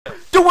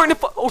we're in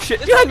the oh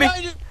shit, It's behind me!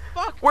 behind you.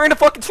 Fuck. We're in a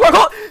fucking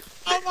struggle!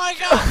 Oh my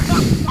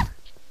god!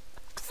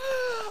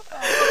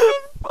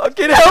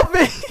 Fucking help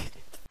me!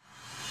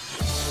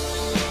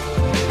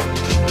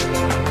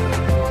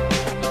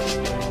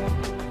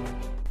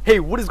 Hey,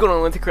 what is going on,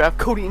 Atlantic Craft?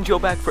 Cody and Joe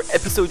back for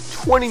episode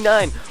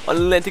 29 on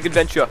Atlantic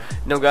Adventure.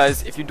 Now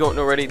guys, if you don't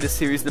know already, this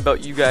series is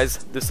about you guys,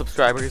 the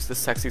subscribers, the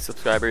sexy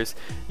subscribers.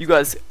 You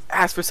guys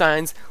ask for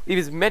signs, leave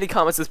as many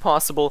comments as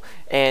possible,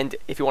 and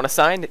if you want a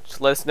sign, just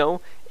let us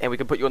know, and we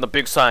can put you on the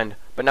big sign.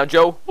 But now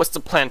Joe, what's the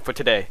plan for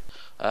today?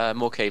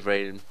 More cave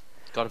raiding.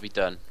 Gotta be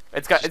done.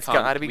 It's got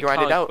to be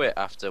grinded out. We can't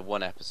quit after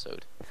one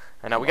episode.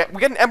 I know, we got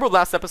an emerald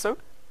last episode.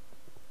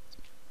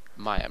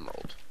 My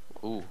emerald.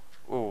 Ooh.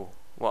 Ooh.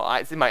 Well,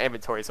 it's in my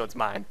inventory, so it's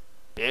mine,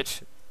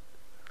 bitch.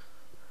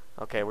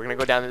 Okay, we're gonna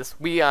go down this.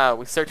 We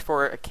search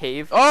for a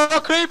cave.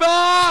 Oh,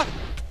 creeper!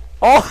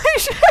 Holy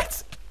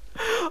shit!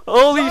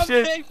 Holy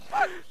shit! Something.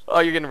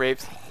 Oh, you're getting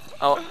raped.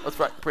 Oh, let's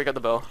break out the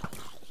bow.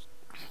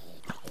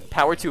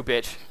 Power 2,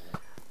 bitch.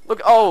 Look,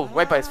 oh,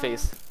 right by his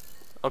face.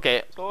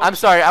 Okay, I'm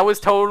sorry. I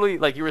was totally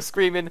like you were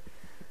screaming.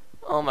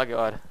 Oh my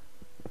god.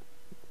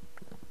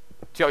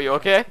 Joe, you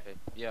okay?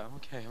 Yeah, I'm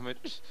okay. I'm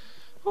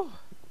okay.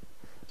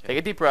 Take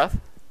a deep breath.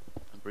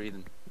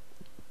 Breathing.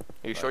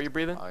 Are you sure you're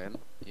breathing? Iron.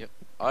 Yep.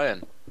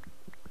 Iron.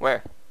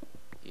 Where?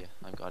 Yeah,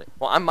 I've got it.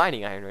 Well, I'm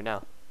mining iron right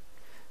now.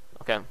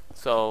 Okay,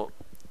 so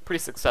pretty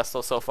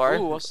successful so far.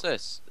 Ooh, what's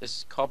this? This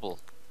is cobble.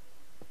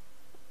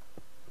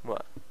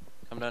 What?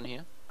 Come down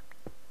here.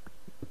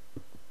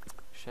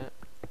 Shit.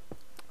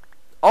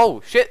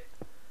 Oh shit!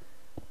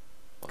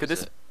 What Could is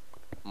this it?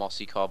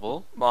 Mossy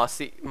cobble?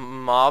 mossy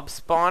mob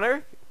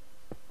spawner?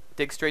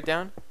 Dig straight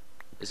down.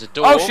 There's a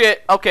door. Oh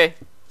shit! Okay.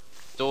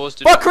 Doors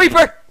do Fuck, not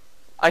creeper!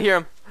 I hear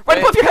him. Right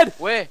above your head!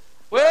 Where?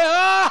 Where?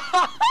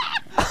 Ah!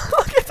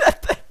 Look at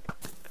that thing!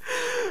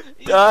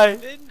 He's Die. a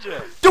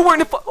ninja. Dude, we're in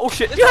the oh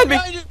shit! It's Behind me!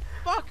 behind you.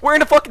 Fuck. We're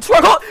in a fucking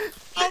struggle!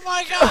 Oh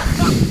my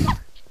god!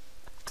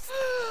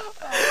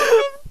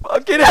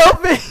 Fucking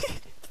help me!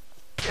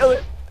 Kill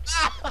it!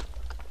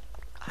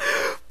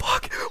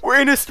 Fuck! We're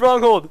in a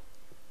stronghold!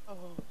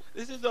 Oh,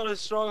 this is not a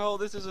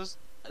stronghold. This is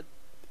a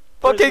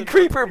Fucking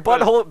creeper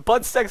butthole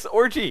butt sex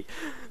orgy!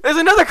 There's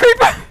another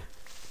creeper!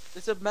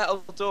 There's a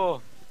metal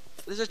door.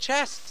 There's a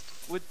chest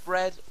with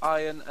bread,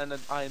 iron, and an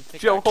iron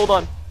pickaxe. Joe, hold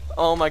on.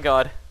 Oh my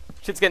god.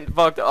 Shit's getting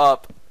fucked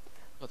up.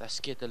 Oh, that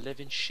scared the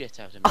living shit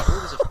out of me. Oh,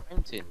 there's a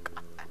fountain.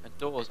 And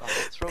doors. Oh,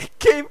 throw.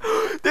 Game.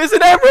 There's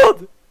an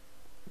emerald!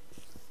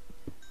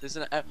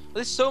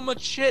 There's so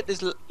much shit.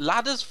 There's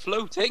ladders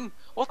floating.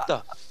 What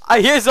the? I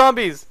hear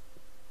zombies!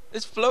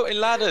 There's floating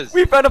ladders.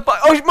 We found a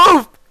oh,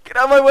 move! Get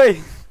out of my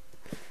way!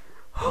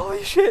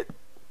 Holy shit!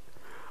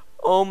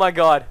 Oh my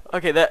god.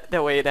 Okay,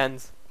 that way it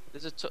ends.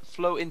 There's a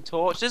floating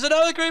torch. There's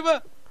another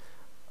creeper.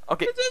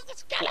 Okay, There's a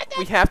skeleton.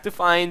 we have to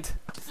find.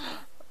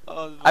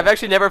 Oh, I've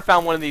actually never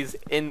found one of these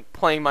in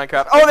playing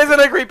Minecraft. Oh, there's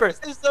another creeper!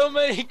 There's so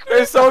many creepers.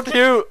 They're so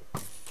cute!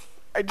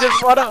 I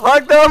just want to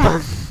hug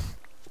them!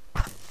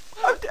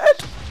 I'm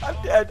dead!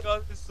 I'm dead! Oh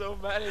god, there's so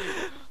many.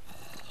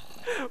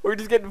 We're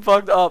just getting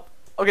fucked up.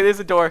 Okay, there's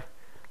a door.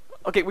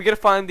 Okay, we gotta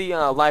find the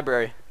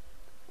library.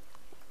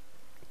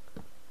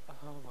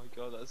 Oh my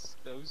god, that's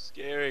so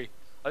scary.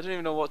 I don't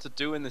even know what to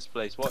do in this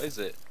place. What is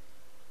it?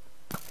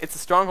 It's a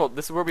stronghold.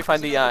 This is where we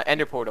find the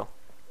ender portal.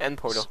 End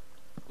portal.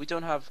 We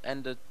don't have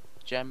ender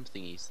gem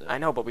thingies though. I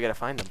know, but we gotta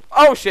find them.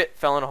 Oh shit!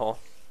 Fell in a hole.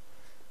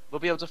 We'll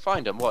be able to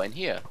find them. What, in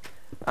here?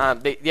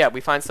 Yeah, we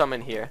find some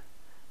in here.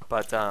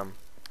 But,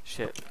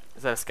 shit.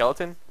 Is that a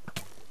skeleton?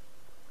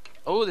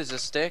 Oh, there's a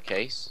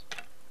staircase.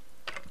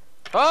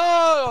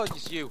 Oh,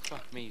 it's you.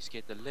 Fuck me, you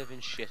scared the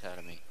living shit out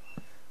of me.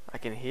 I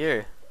can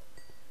hear.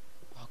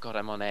 Oh god,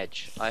 I'm on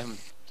edge. I'm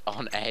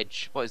on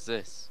edge. What is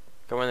this?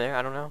 Go in there,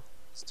 I don't know.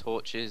 It's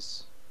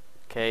torches.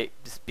 Okay,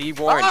 just be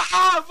warned.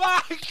 Ah,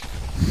 fuck!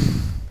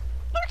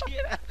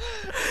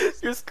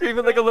 You're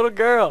screaming like a little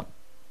girl.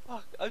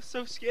 Fuck, I'm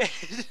so scared.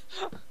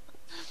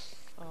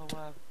 Oh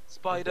wow.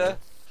 Spider,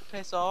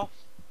 piss off.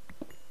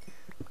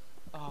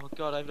 Oh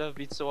god, I've never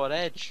been so on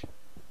edge.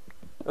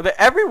 Well, they're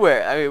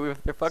everywhere. I mean,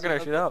 they're fucking our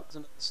shit up. There's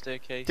another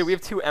staircase. Dude, we have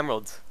 2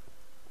 emeralds.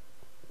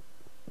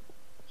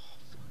 Oh,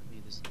 fuck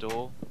me, this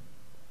door.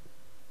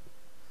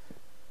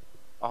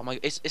 Oh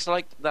my, it's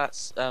like that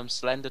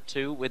Slender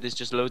 2 where there's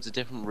just loads of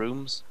different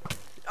rooms.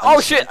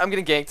 Oh shit, I'm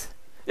getting ganked.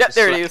 Yep,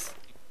 there it is.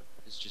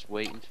 It's just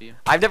waiting for you.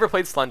 I've never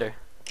played Slender.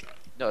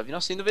 No, have you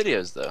not seen the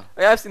videos though?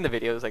 Yeah, I've seen the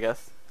videos, I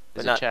guess.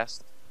 There's But a not.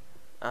 chest.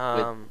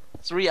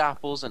 3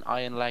 apples and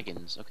iron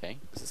leggings. Okay.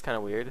 This is kind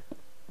of weird.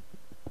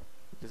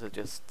 Does it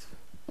just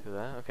do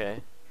that?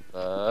 Okay.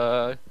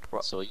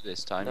 Saw you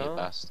this time, you No.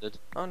 bastard.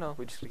 Oh no,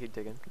 we just keep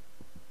digging.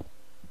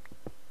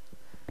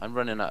 I'm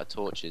running out of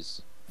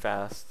torches.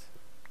 Fast.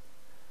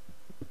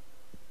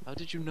 How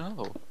did you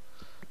know?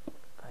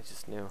 I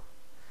just knew.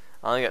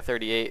 I only got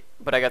 38,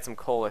 but I got some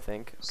coal, I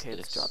think. What's Okay,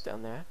 let's this? drop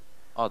down there.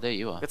 Oh, there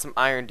you are. Got some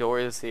iron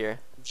doors here.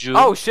 June.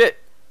 Oh shit!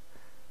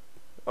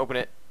 Open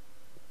it.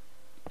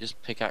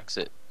 Just pickaxe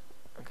it.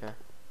 Okay.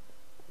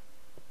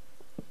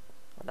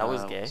 That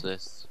was gay. What's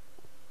this?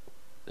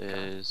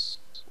 There's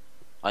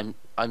I'm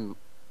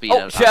being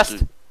Oh, an chest!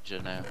 absolute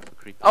ninja now.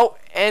 Creepy. Oh,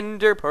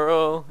 ender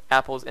pearl,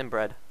 apples, and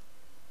bread.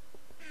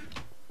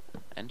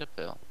 Ender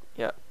pearl.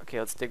 Yeah. Okay,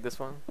 let's dig this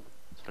one.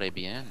 Très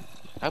bien.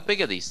 How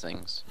big are these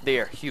things? They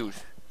are huge.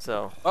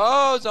 So.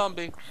 Oh,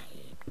 zombie!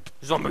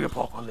 Zombie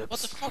apocalypse. What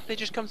the fuck? They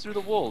just come through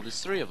the wall.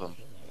 There's 3 of them.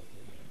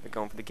 They're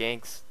going for the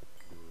ganks.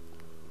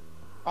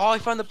 Oh, I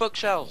found the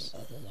bookshelves.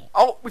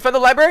 Oh, we found the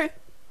library?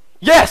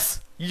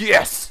 Yes!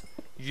 Yes!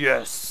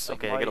 Yes!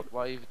 Like, Okay,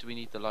 why do we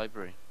need the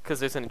library? because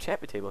there's an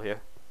enchantment table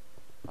here.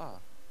 Ah.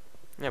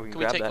 Yeah, we can Can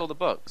we grab take that. all the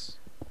books?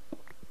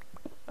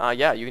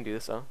 Yeah, you can do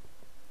this though.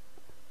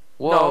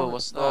 Whoa, No,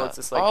 what's that? no, it's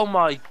just like oh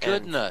my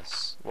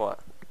goodness! What?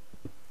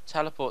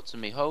 Teleport to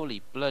me,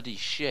 holy bloody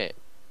shit.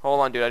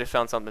 Hold on, dude, I just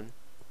found something.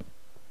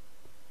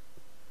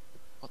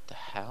 What the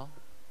hell?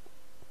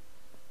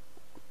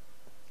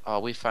 Oh,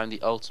 we found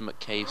the ultimate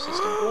cave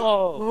system.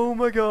 Whoa! Oh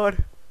my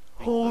god.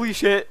 Holy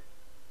shit.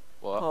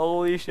 What?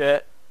 Holy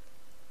shit.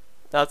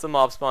 That's a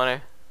mob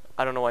spawner.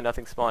 I don't know why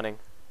nothing's spawning.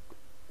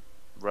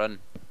 Run.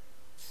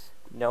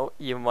 No,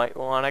 you might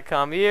wanna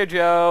come here,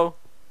 Joe.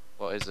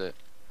 What is it?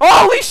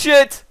 Holy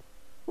shit!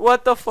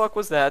 What the fuck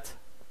was that?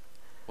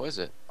 What is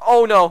it?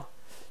 Oh no.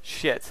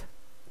 Shit.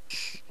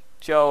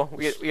 Joe,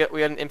 we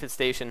had an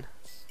infestation.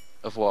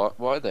 Of what?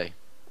 What are they?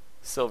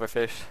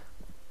 Silverfish.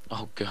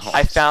 Oh god.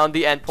 I found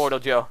the end portal,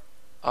 Joe.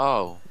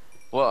 Oh.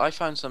 Well, I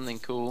found something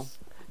cool.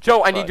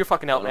 Joe, I but need your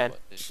fucking help, don't know man. what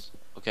it is.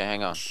 Okay,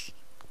 hang on.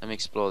 Let me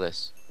explore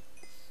this.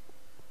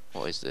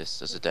 What is this?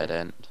 There's a dead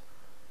end.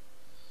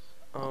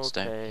 What's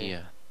down Okay.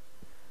 here?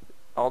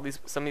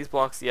 Some of these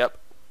blocks, yep,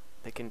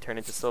 they can turn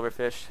into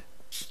silverfish.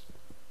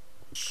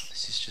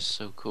 This is just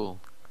so cool.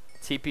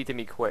 TP to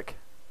me quick.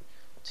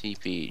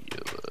 TP,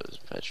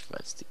 fetch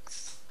 5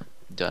 sticks.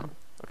 Done.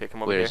 Okay,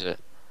 come over Where here. is it?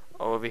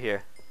 Oh, over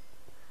here.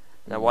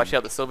 Now watch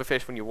out the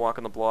silverfish when you walk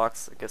on the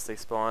blocks. I guess they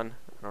spawn.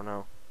 I don't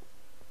know.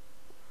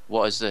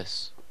 What is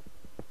this?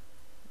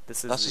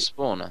 This is That's a the,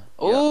 spawner.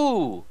 Yeah.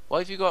 Ooh! Why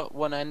have you got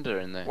one ender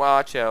in there?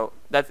 watch out.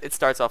 It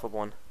starts off with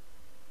one.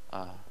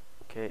 Ah.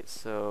 Okay,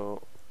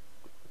 so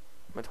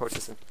my torch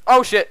isn't.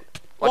 Oh shit!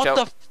 Watch What out.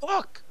 the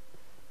fuck?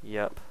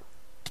 Yep.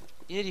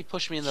 You nearly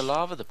pushed me in the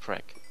lava, the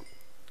prick.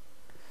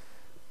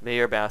 They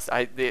are best.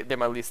 They're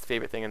my least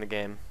favorite thing in the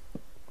game.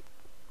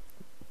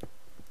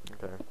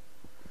 Okay.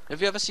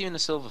 Have you ever seen a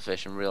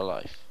silverfish in real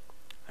life?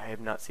 I have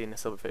not seen a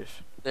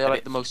silverfish. They are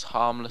like the most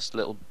harmless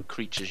little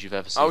creatures you've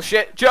ever seen. Oh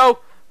shit, Joe!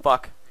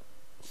 Fuck.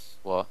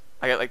 What?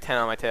 I got like 10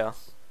 on my tail.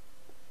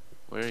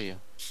 Where are you?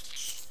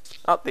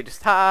 Oh, they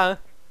just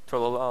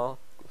trollolol.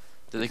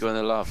 Did they go in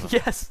the lava?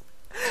 Yes,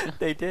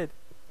 they did.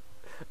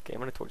 Okay, I'm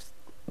gonna torch.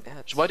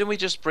 Yeah, So why don't we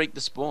just break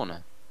the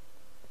spawner?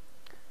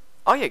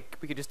 oh yeah,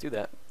 we could just do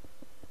that.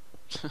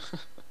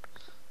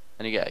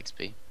 And you get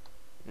XP.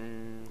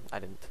 I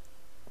didn't.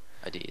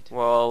 I did.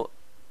 Well,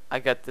 I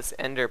got this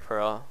ender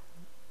pearl.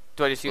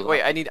 Do I just use? Well,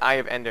 Wait, I need Eye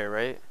of Ender,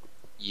 right?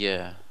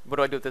 Yeah. What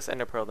do I do with this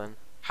ender pearl then?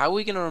 How are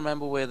we gonna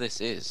remember where this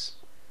is?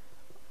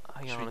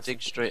 I Should we honestly,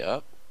 dig straight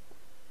up?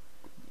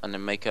 And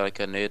then make like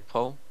a nerd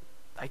pole?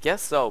 I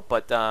guess so,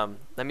 but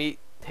let me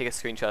take a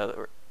screenshot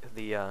of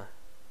the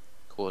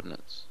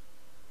Coordinates.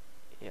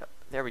 yeah,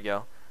 there we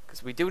go.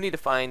 Because we do need to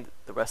find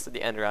the rest of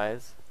the ender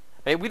eyes.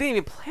 I mean, we didn't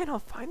even plan on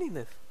finding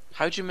this.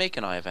 How'd you make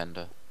an eye of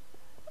ender?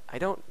 I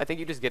think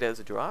you just get it as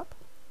a drop.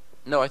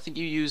 No, I think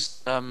you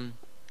used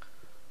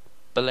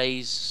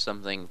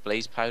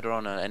blaze powder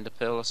on an ender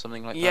pearl or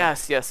something like that.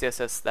 Yes,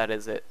 that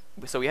is it.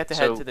 So we have to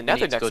head to the we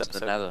nether need to next go episode. to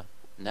the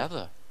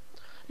nether.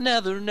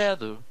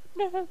 Nether.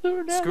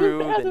 Screw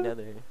the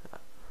nether.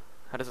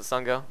 How does the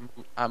song go?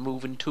 I'm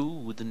moving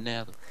to the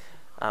nether.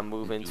 I'm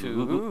moving to.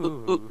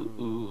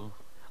 Ooh.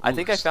 I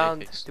think I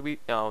found. staircase. Did we?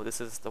 No, this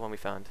is the one we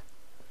found.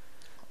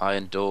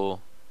 Iron door.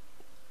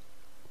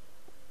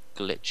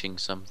 Glitching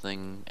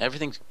something.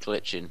 Everything's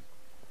glitching.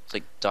 It's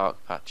like dark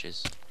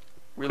patches.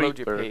 Reload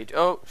Creeper. your page.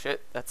 Oh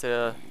shit, that's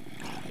a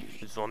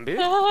zombie.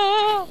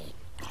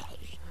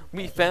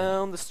 We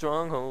found the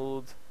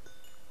stronghold.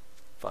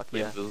 Fuck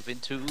yeah. We're moving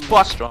to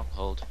Fuck. the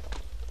stronghold.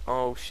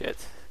 Oh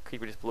shit.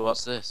 Creeper just blew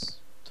What's up. this?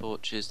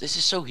 Torches. This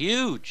is so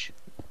huge.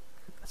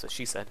 That's what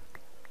she said.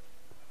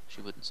 She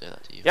wouldn't say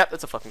that to you. Yep,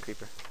 that's a fucking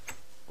creeper.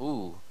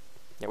 Ooh.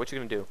 Yeah, what you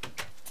gonna do?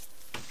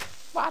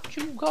 What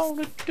you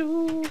gonna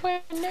do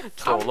when it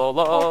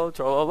Trollolo,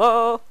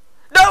 trollolo.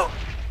 No!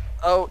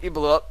 Oh, he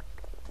blew up.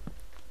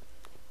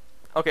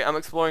 Okay, I'm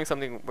exploring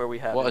something where we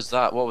have What is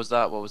that? What was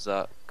that? What was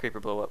that? creeper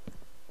blow up.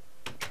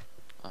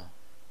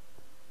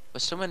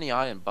 There's so many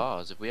iron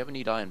bars. If we ever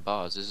need iron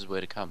bars, this is where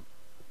to come.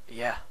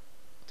 Yeah.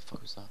 What the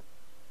fuck was that?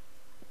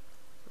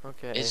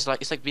 Okay. It's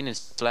like being in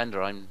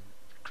Slender. I'm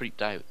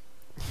creeped out.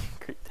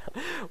 Creeped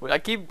out. Well, I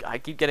keep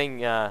getting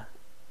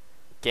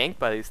ganked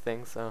by these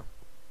things, so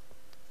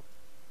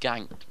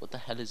Ganked. What the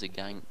hell is a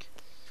gank?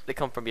 they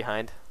come from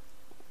behind.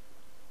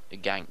 A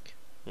gank.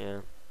 Yeah.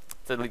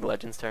 It's a League of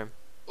Legends term.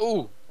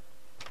 Ooh!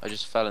 I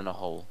just fell in a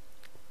hole.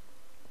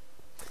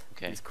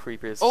 Okay. These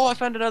creepers. Oh, I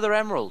found another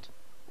emerald.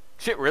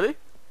 Shit, really?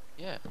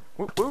 Yeah.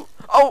 Whoop, whoop.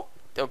 Oh,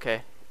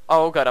 okay.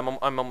 Oh god, I'm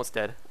almost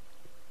dead.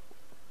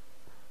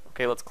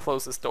 Okay, let's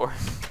close this door.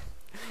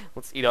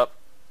 Let's eat up.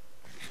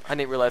 I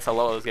didn't realize how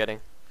low I was getting.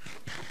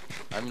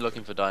 I'm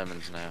looking for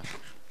diamonds now.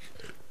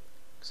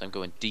 Because I'm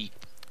going deep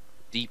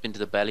into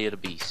the belly of the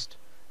beast.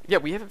 Yeah,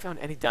 we haven't found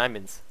any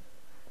diamonds.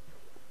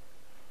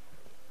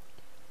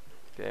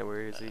 Okay,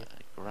 where is he?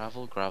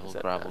 Gravel. Is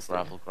that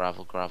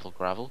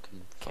Gravel.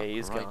 Can Okay,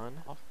 he's right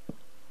gone. off.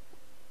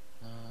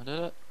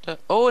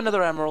 Oh,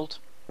 another emerald.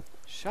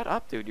 Shut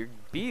up, dude. You're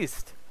a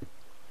beast.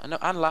 I know,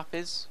 and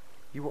lapis.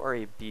 You are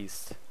a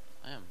beast.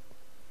 I am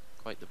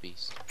quite the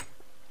beast.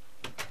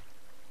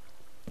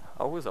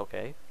 I was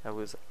okay. I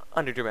was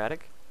underdramatic.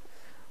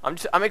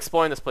 I'm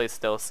exploring this place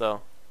still,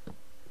 so.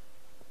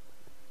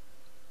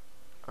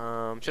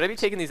 Should I be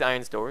taking these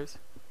iron doors?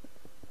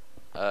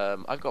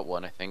 I've got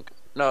one, I think.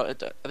 No, are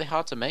they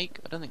hard to make?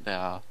 I don't think they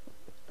are.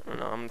 I don't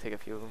know. I'm gonna take a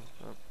few of them.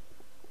 Oh.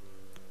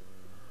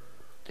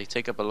 They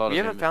take up a lot of. We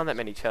haven't found that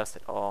many chests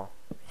at all.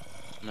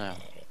 No.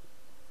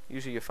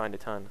 Usually you find a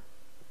ton.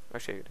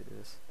 Actually, I gotta do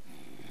this.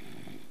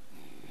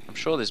 I'm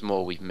sure there's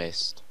more we've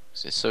missed.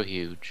 'Cause it's so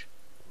huge.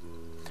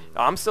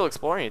 Oh, I'm still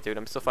exploring it, dude.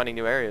 I'm still finding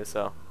new areas,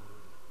 so.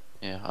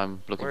 Yeah,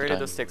 I'm looking Where for did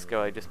diamonds. those sticks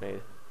go I just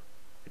made?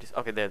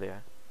 Okay, there they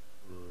are.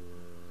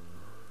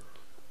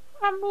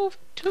 I moved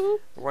too.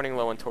 We're running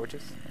low on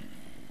torches.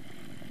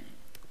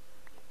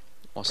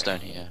 What's down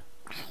here?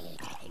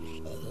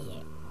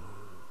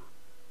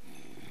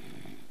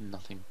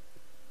 Nothing.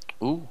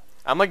 Ooh,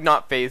 I'm like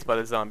not phased by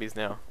the zombies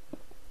now.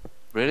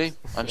 really?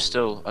 I'm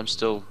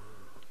still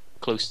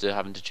close to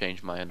having to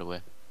change my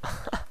underwear.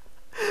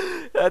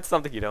 That's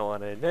something you don't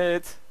want to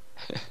admit.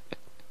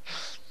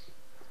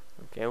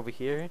 Okay, over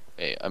here.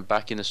 Hey, I'm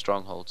back in the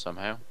stronghold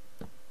somehow.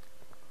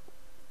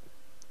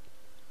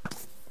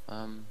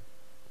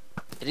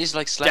 It is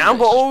like Slender. Down,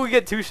 It's just oh, we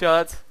get 2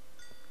 shots.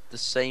 the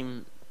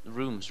same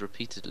rooms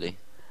repeatedly.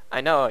 I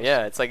know,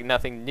 yeah, it's like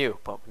nothing new,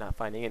 but we're not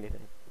finding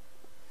anything.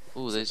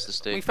 Ooh, there's the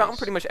staircase. We found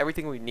pretty much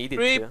everything we needed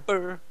Creeper.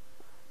 to.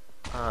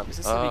 Is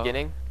this the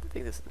beginning? I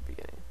think this is the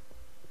beginning.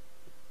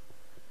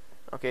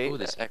 Okay. Ooh,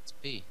 there's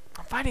XP.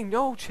 I'm finding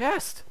no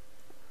chest.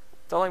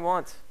 That's all I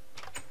want.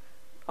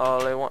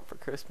 All I want for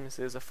Christmas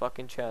is a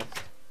fucking chest.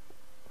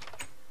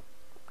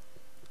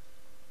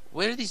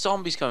 Where are these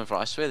zombies coming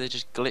from? I swear they're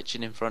just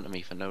glitching in front of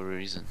me for no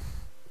reason.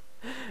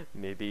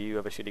 Maybe you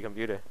have a shitty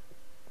computer.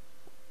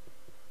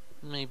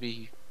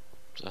 Maybe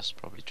that's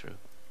probably true.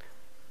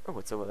 Oh,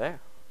 what's over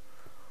there?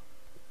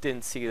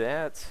 Didn't see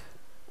that.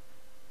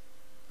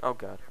 Oh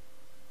god.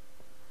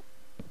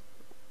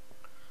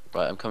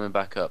 Right, I'm coming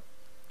back up.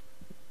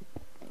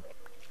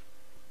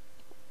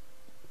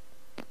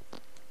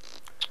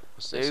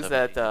 What's this There's over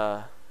that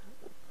here?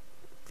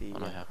 the Oh,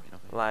 no, I have been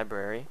over here.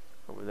 library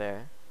over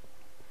there.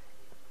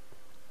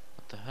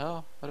 What the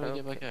hell? How do I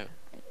get back Okay. out?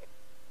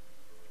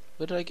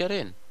 Where did I get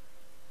in?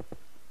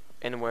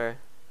 And where?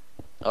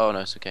 Oh no,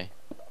 it's okay.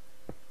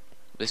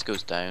 This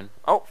goes down.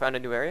 Oh, found a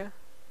new area.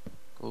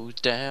 Goes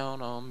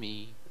down on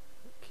me.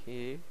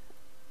 Okay.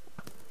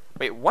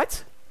 Wait,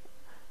 what?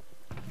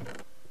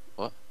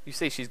 What? You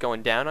say she's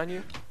going down on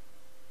you?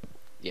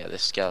 Yeah,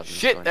 this skeleton.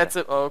 Shit, that's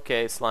a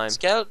okay slime,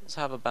 Skeletons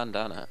have a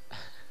bandana.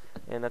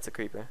 and that's a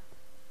creeper.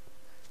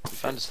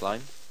 Found a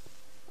slime.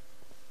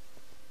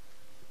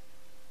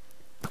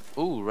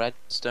 Ooh,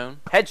 redstone.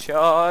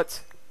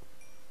 Headshot.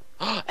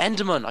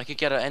 Enderman! I could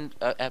get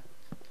a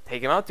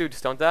Take him out, dude.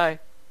 Just don't die.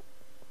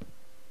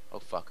 Oh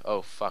fuck!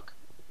 Oh fuck!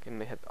 Give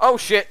me a hit. Oh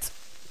shit!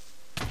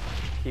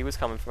 He was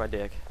coming for my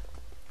dick.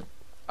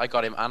 I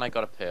got him, and I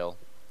got a pill.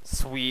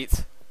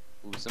 Sweet.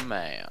 Who's the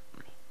man?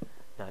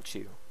 Not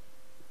you.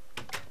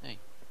 Hey.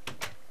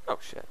 Oh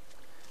shit.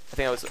 I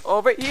think I was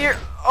over here.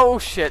 Oh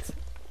shit.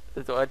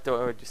 The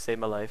door just saved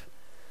my life.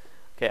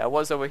 Okay, I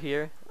was over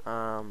here.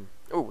 Oh,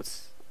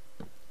 what's?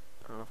 I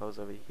don't know if I was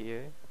over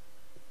here.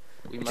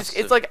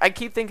 It's like I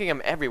keep thinking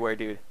I'm everywhere,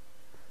 dude.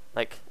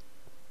 Like,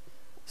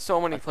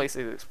 so many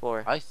places to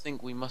explore. I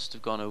think we must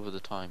have gone over the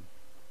time.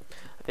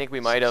 I think we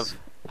might have.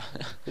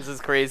 This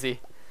is crazy.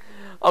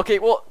 Okay,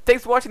 well,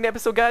 thanks for watching the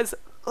episode, guys.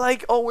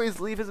 Like always,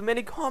 leave as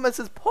many comments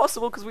as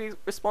possible because we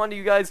respond to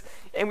you guys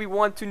and we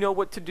want to know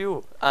what to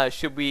do.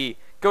 Should we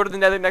go to the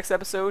Nether next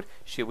episode?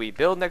 Should we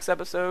build next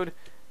episode?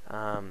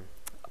 I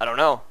don't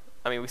know.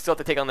 I mean, we still have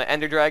to take on the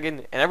Ender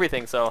Dragon and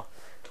everything, so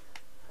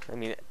I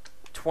mean,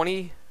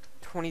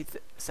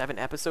 27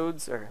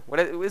 episodes, or what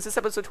is this,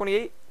 episode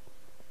 28?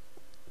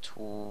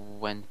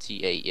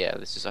 28. Yeah,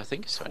 this is. I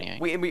think it's 28.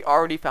 We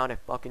already found a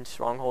fucking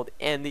stronghold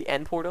and the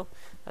end portal.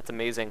 That's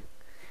amazing.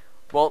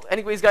 Well,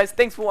 anyways, guys,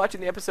 thanks for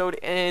watching the episode,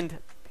 and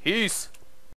peace.